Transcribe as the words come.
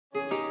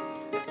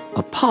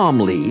A palm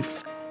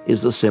leaf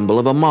is the symbol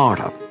of a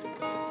martyr.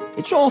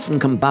 It's often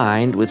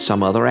combined with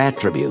some other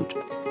attribute.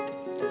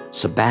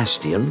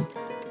 Sebastian,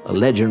 a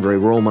legendary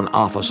Roman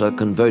officer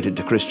converted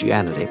to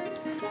Christianity,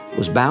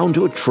 was bound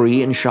to a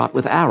tree and shot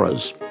with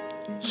arrows,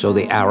 so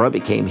the arrow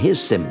became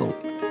his symbol.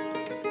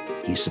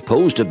 He's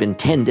supposed to have been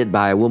tended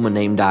by a woman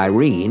named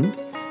Irene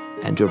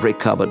and to have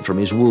recovered from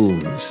his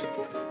wounds.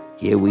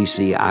 Here we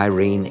see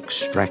Irene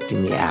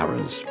extracting the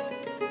arrows.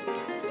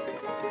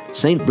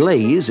 St.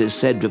 Blaise is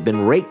said to have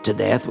been raked to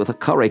death with a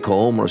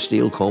currycomb or a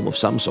steel comb of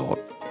some sort.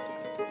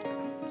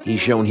 He's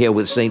shown here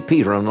with St.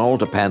 Peter on an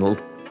altar panel.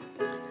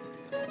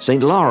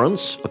 St.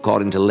 Lawrence,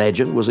 according to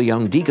legend, was a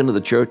young deacon of the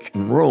church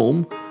in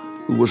Rome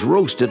who was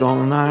roasted on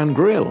an iron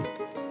grill.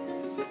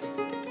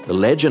 The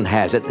legend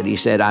has it that he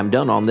said, "I'm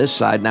done on this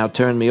side, now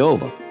turn me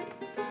over."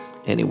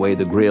 Anyway,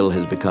 the grill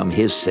has become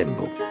his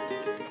symbol.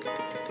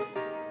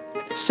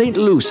 St.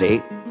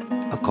 Lucy,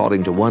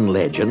 according to one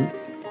legend,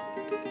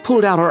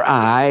 pulled out her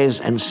eyes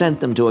and sent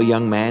them to a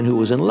young man who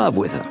was in love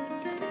with her,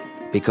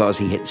 because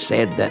he had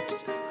said that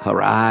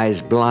her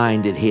eyes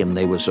blinded him,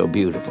 they were so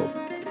beautiful.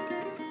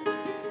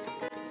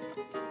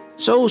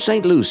 So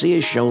St. Lucy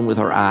is shown with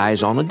her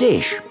eyes on a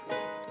dish,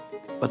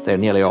 but they're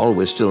nearly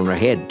always still in her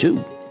head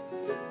too.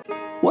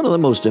 One of the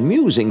most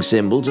amusing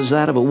symbols is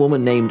that of a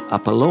woman named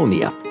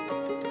Apollonia,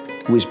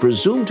 who is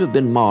presumed to have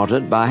been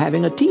martyred by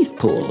having her teeth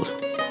pulled.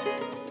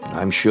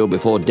 I'm sure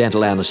before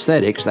dental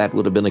anesthetics that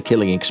would have been a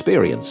killing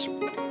experience.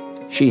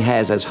 She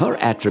has as her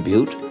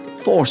attribute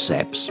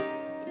forceps,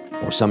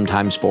 or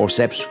sometimes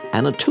forceps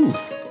and a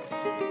tooth.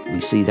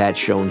 We see that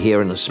shown here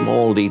in a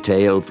small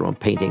detail from a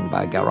painting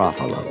by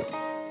Garofalo.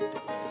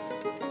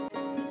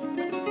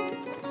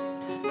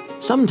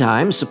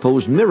 Sometimes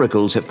supposed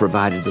miracles have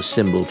provided the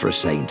symbol for a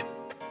saint.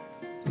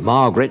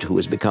 Margaret, who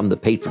has become the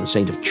patron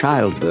saint of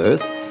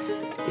childbirth,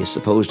 is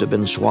supposed to have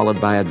been swallowed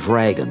by a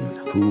dragon,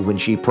 who, when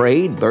she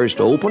prayed, burst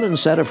open and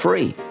set her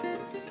free.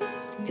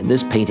 In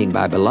this painting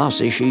by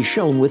Balassi, she's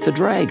shown with the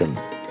dragon.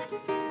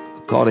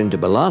 According to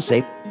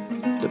Balassi,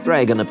 the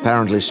dragon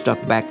apparently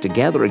stuck back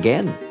together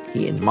again.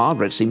 He and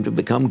Margaret seem to have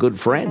become good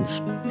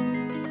friends.